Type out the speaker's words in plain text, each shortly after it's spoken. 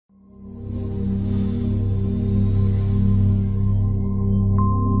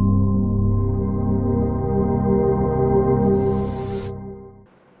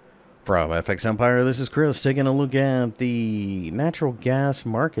From FXEmpire, this is Chris taking a look at the natural gas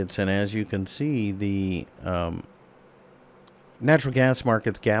markets, and as you can see, the natural gas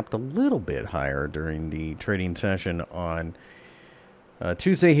markets gapped a little bit higher during the trading session on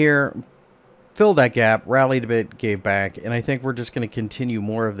Tuesday here. Filled that gap, rallied a bit, gave back, and I think we're just going to continue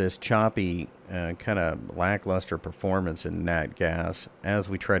more of this choppy, kind of lackluster performance in nat gas as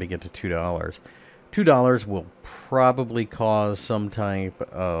we try to get to $2. $2 will probably cause some type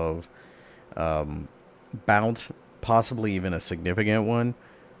of bounce, possibly even a significant one.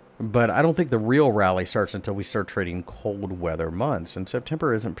 But I don't think the real rally starts until we start trading cold weather months. And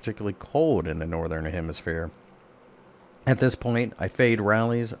September isn't particularly cold in the northern hemisphere. At this point, I fade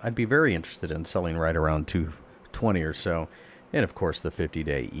rallies. I'd be very interested in selling right around 220 or so. And of course, the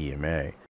 50-day EMA.